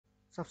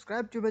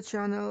Subscribe to my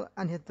channel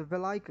and hit the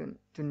bell icon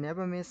to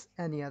never miss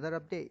any other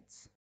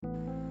updates.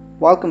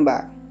 Welcome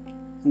back.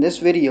 In this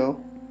video,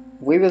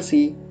 we will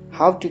see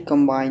how to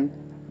combine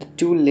the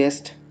two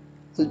lists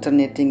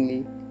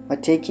alternatingly by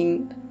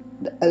taking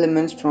the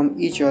elements from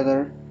each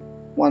other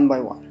one by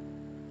one.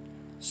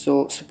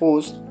 So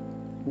suppose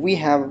we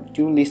have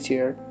two lists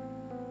here.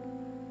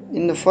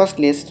 In the first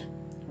list,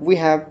 we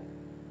have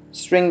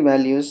string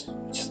values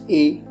which is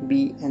A,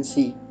 B and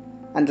C,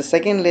 and the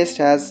second list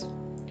has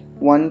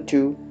 1,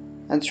 2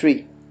 and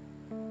 3.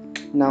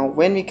 Now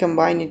when we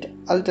combine it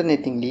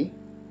alternatingly,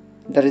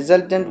 the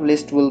resultant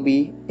list will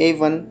be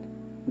A1,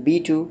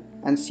 B2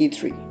 and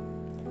C3.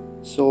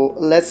 So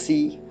let's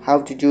see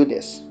how to do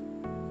this.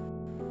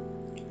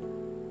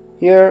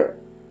 Here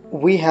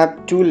we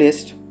have two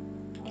lists.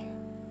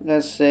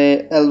 Let's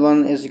say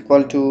L1 is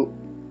equal to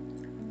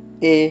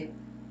A,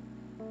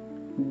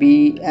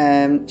 B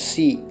and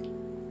C.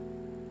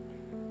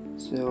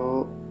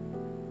 So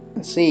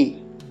let's see.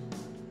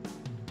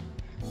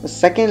 The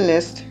second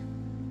list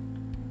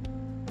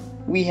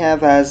we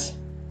have as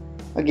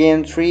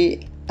again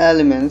three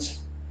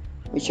elements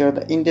which are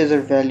the integer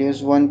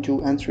values 1,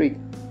 2 and 3.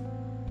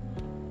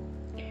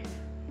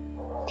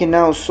 Okay,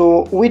 now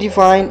so we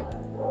define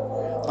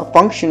a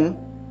function,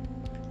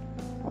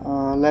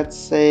 let's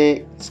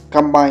say it's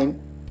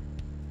combine,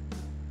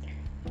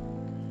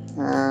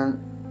 and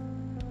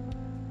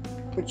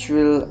which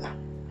will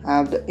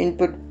have the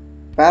input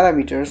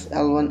parameters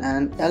L1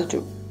 and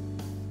L2.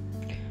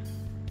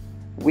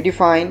 We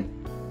define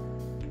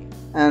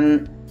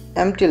an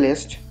empty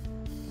list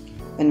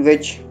in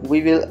which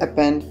we will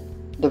append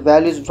the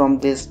values from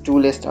these two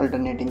lists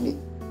alternatingly.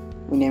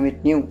 We name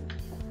it new.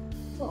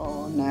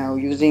 Now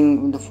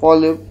using the for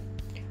loop,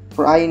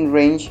 for I in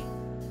range,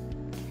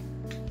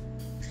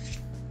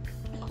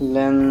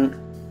 then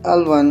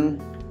L1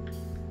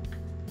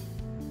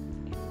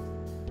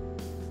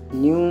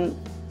 new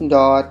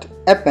dot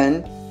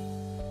append,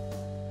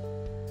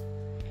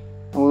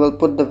 we will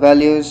put the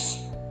values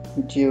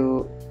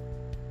into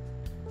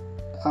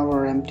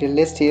our empty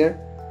list here,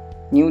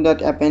 new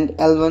dot append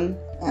L1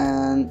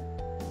 and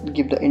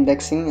give the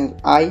indexing as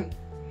I,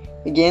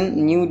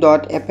 again new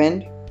dot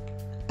append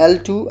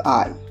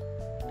L2I.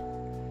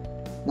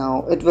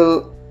 Now it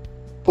will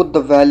put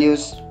the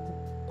values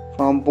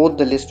from both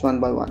the list one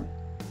by one.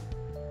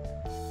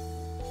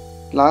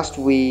 Last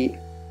we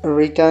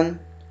return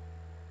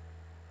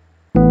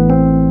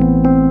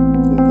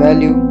the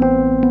value.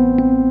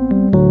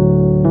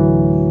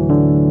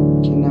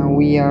 Okay, now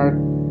we are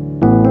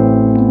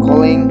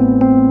calling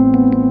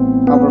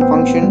our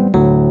function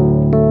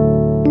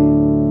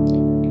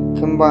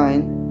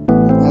combine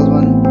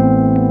L1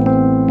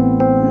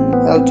 and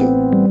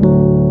L2.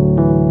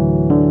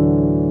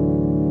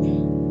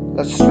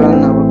 Let's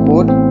run our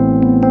code.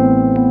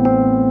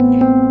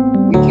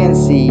 We can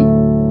see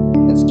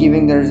it's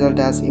giving the result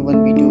as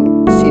A1,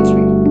 B2,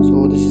 C3.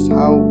 So this is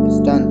how it's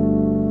done.